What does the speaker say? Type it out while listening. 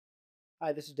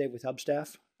Hi, this is Dave with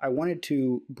Hubstaff. I wanted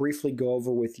to briefly go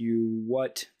over with you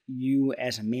what you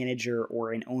as a manager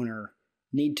or an owner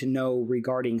need to know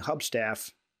regarding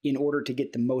Hubstaff in order to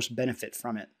get the most benefit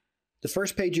from it. The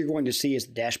first page you're going to see is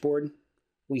the dashboard.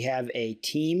 We have a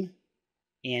team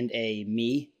and a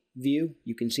me view.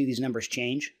 You can see these numbers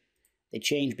change. They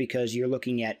change because you're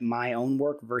looking at my own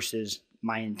work versus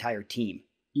my entire team.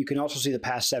 You can also see the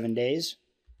past 7 days,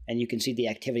 and you can see the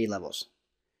activity levels.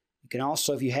 You can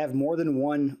also, if you have more than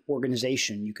one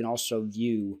organization, you can also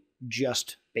view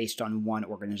just based on one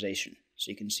organization. So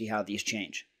you can see how these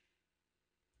change.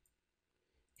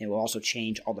 It will also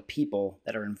change all the people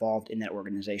that are involved in that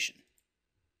organization.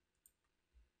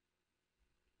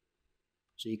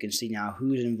 So you can see now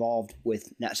who's involved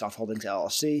with NetSoft Holdings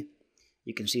LLC.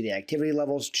 You can see the activity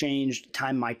levels changed, the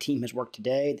time my team has worked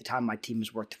today, the time my team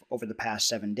has worked over the past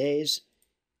 7 days,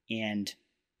 and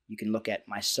you can look at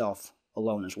myself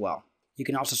alone as well. You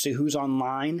can also see who's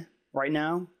online right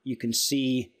now. You can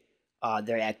see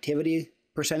their activity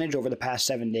percentage over the past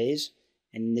 7 days,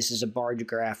 and this is a bar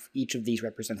graph. Each of these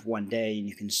represents 1 day, and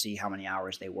you can see how many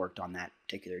hours they worked on that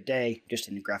particular day, just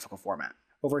in the graphical format.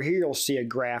 Over here, you'll see a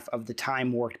graph of the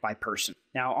time worked by person.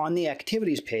 Now, on the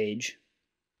activities page,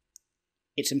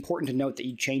 it's important to note that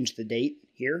you change the date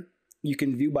here. You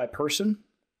can view by person,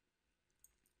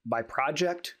 by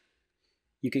project.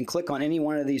 You can click on any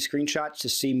one of these screenshots to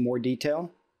see more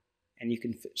detail, and you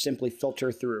can simply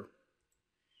filter through.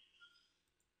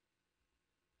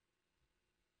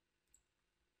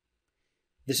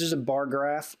 This is a bar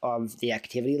graph of the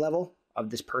activity level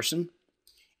of this person.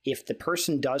 If the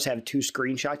person does have 2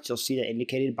 screenshots, you'll see that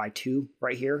indicated by 2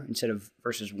 right here instead of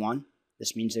versus 1.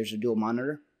 This means there's a dual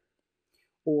monitor.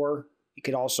 Or it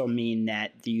could also mean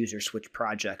that the user switched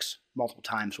projects multiple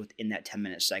times within that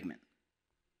 10-minute segment.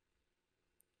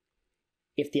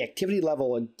 If the activity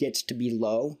level gets to be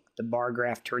low, the bar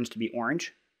graph turns to be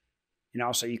orange. And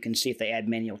also you can see if they add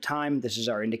manual time, this is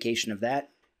our indication of that.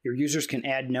 Your users can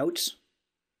add notes.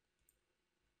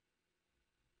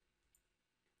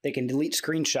 They can delete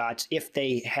screenshots if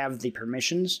they have the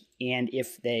permissions and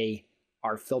if they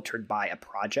are filtered by a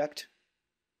project.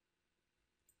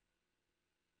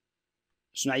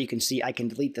 So now you can see I can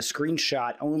delete the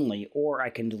screenshot only, or I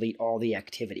can delete all the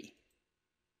activity.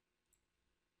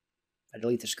 If I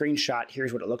delete the screenshot,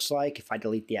 here's what it looks like. If I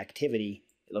delete the activity,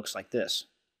 it looks like this.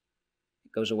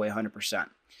 It goes away 100%.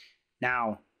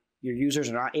 Now, your users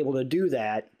are not able to do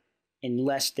that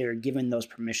unless they're given those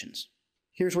permissions.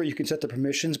 Here's where you can set the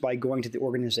permissions by going to the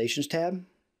Organizations tab,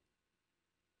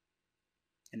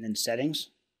 and then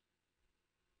Settings.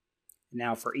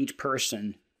 Now for each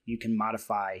person, you can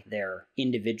modify their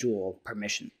individual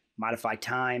permission. Modify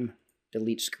time,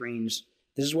 delete screens.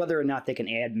 This is whether or not they can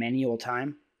add manual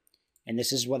time, and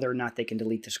this is whether or not they can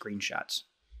delete the screenshots.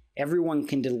 Everyone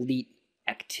can delete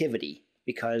activity,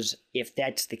 because if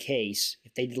that's the case,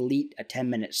 if they delete a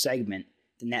 10-minute segment,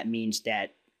 then that means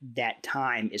that that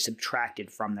time is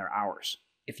subtracted from their hours.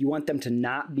 If you want them to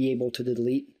not be able to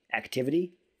delete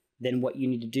activity, then what you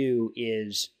need to do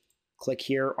is click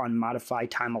here on Modify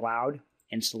Time Allowed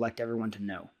and select everyone to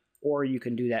no. Or you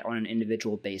can do that on an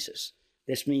individual basis.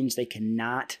 This means they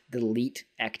cannot delete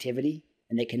activity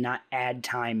and they cannot add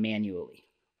time manually.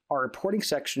 Our reporting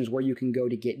section is where you can go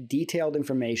to get detailed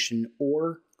information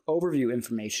or overview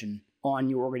information on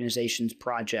your organization's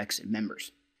projects and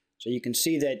members. So you can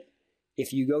see that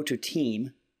if you go to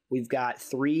Team, we've got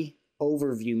 3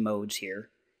 overview modes here: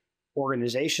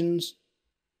 organizations,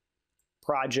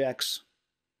 projects,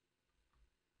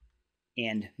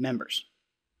 and members.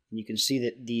 And you can see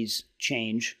that these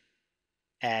change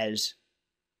as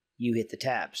you hit the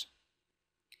tabs.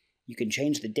 You can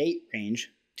change the date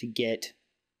range to get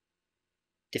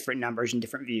different numbers and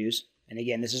different views. And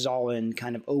again, this is all in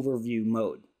kind of overview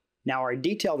mode. Now, our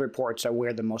detailed reports are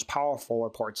where the most powerful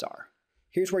reports are.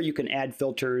 Here's where you can add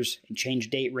filters and change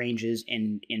date ranges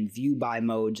and view by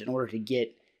modes in order to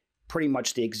get pretty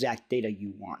much the exact data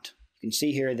you want. You can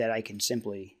see here that I can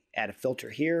simply add a filter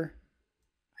here.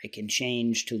 I can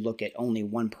change to look at only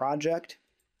one project.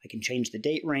 I can change the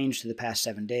date range to the past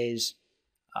 7 days.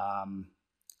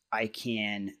 I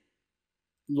can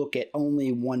look at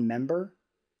only one member,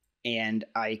 and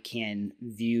I can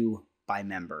view by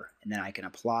member. And then I can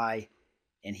apply,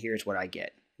 and here's what I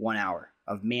get: 1 hour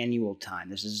of manual time.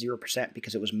 This is 0%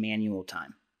 because it was manual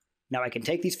time. Now I can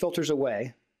take these filters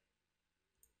away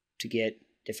to get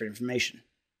different information.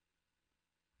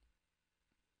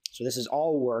 So this is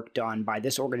all work done by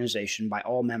this organization, by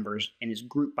all members, and is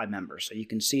grouped by members. So you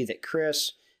can see that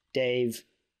Chris, Dave,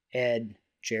 Ed,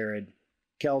 Jared,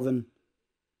 Kelvin,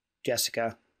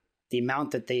 Jessica, the amount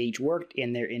that they each worked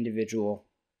in their individual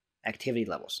activity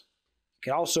levels.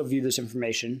 You can also view this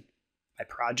information by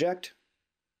project,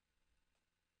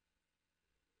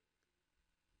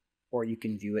 or you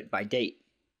can view it by date.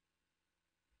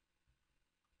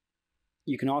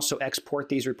 You can also export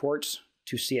these reports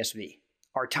to CSV.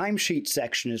 Our timesheet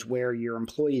section is where your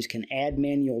employees can add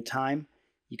manual time.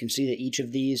 You can see that each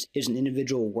of these is an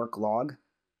individual work log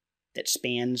that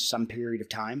spans some period of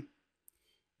time.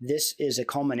 This is a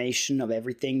culmination of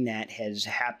everything that has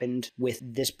happened with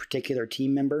this particular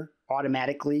team member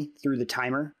automatically through the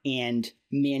timer and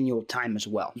manual time as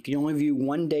well. You can only view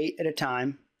one date at a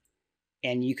time,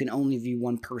 and you can only view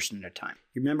one person at a time.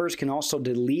 Your members can also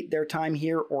delete their time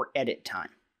here or edit time.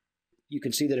 You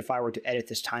can see that if I were to edit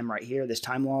this time right here, this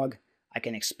time log, I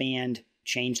can expand,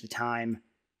 change the time,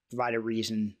 provide a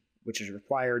reason which is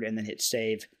required, and then hit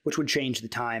save, which would change the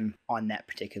time on that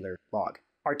particular log.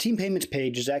 Our team payments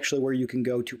page is actually where you can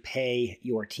go to pay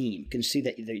your team. You can see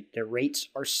that the rates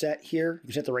are set here. You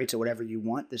can set the rates at whatever you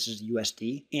want. This is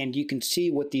USD. And you can see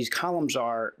what these columns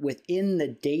are within the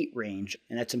date range,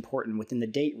 and that's important, within the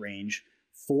date range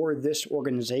for this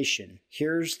organization.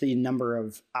 Here's the number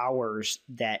of hours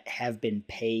that have been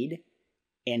paid,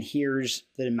 and here's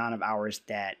the amount of hours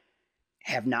that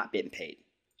have not been paid.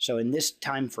 So in this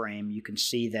time frame, you can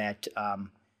see that,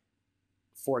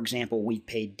 for example, we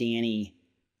paid Danny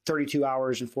 32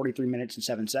 hours and 43 minutes and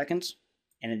 7 seconds,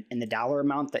 and the dollar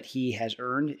amount that he has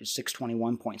earned is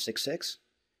 $621.66.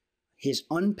 His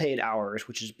unpaid hours,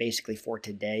 which is basically for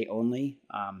today only,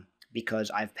 because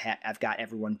I've got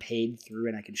everyone paid through,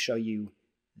 and I can show you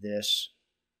this.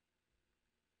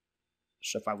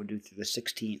 So if I would do through the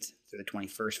 16th through the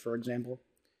 21st, for example,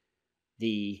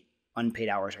 the unpaid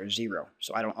hours are 0.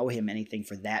 So I don't owe him anything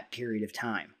for that period of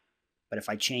time. But if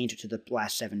I change it to the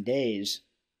last 7 days,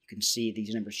 you can see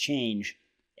these numbers change,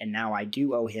 and now I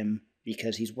do owe him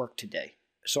because he's worked today.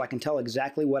 So I can tell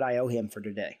exactly what I owe him for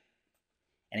today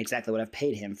and exactly what I've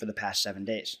paid him for the past 7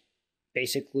 days.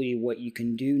 Basically, what you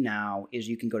can do now is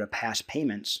you can go to past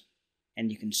payments, and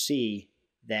you can see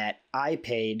that I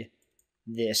paid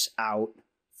this out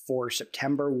for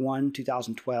September 1,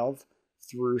 2012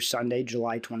 through Sunday,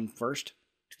 July 21st,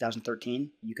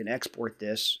 2013. You can export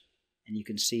this, and you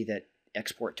can see that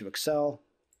export to Excel.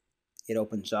 It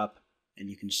opens up, and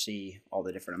you can see all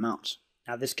the different amounts.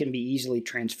 Now, this can be easily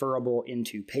transferable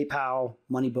into PayPal,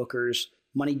 Moneybookers,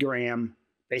 MoneyGram.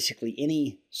 Basically,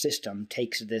 any system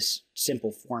takes this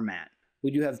simple format.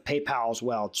 We do have PayPal as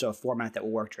well, so a format that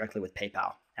will work directly with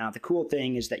PayPal. Now, the cool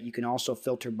thing is that you can also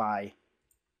filter by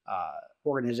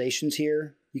organizations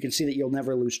here. You can see that you'll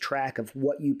never lose track of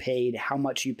what you paid, how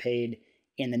much you paid,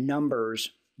 and the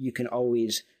numbers you can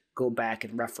always go back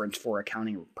and reference for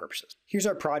accounting purposes. Here's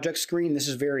our project screen. This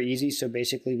is very easy. So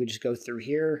basically, we just go through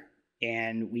here,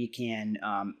 and we can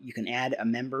you can add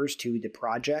members to the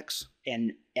projects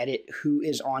and edit who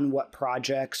is on what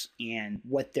projects and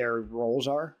what their roles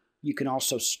are. You can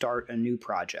also start a new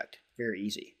project. Very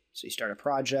easy. So you start a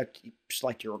project, you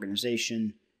select your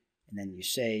organization, and then you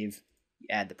save, you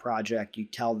add the project, you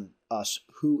tell us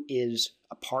who is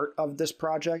a part of this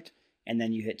project, and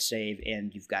then you hit save,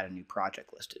 and you've got a new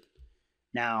project listed.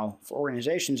 Now, for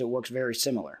organizations, it works very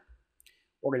similar.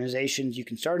 Organizations, you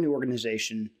can start a new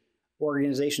organization.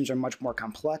 Organizations are much more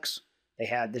complex.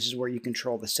 This is where you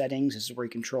control the settings. This is where you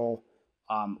control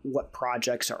what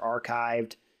projects are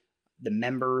archived, the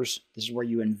members. This is where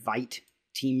you invite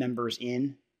team members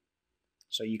in.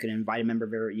 So you can invite a member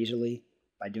very easily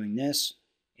by doing this,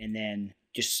 and then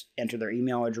just enter their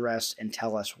email address and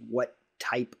tell us what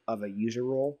type of a user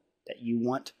role that you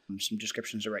want. Some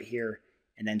descriptions are right here,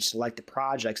 and then select the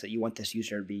projects that you want this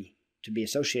user to be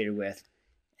associated with,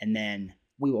 and then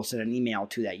we will send an email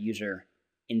to that user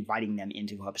inviting them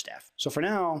into Hubstaff. So for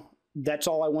now, that's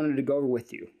all I wanted to go over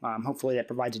with you. Hopefully that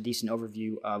provides a decent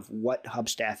overview of what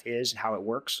Hubstaff is, how it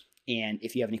works. And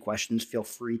if you have any questions, feel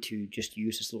free to just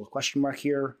use this little question mark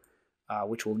here,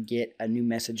 which will get a new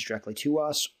message directly to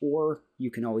us, or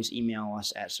you can always email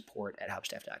us at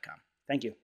support@hubstaff.com. Thank you.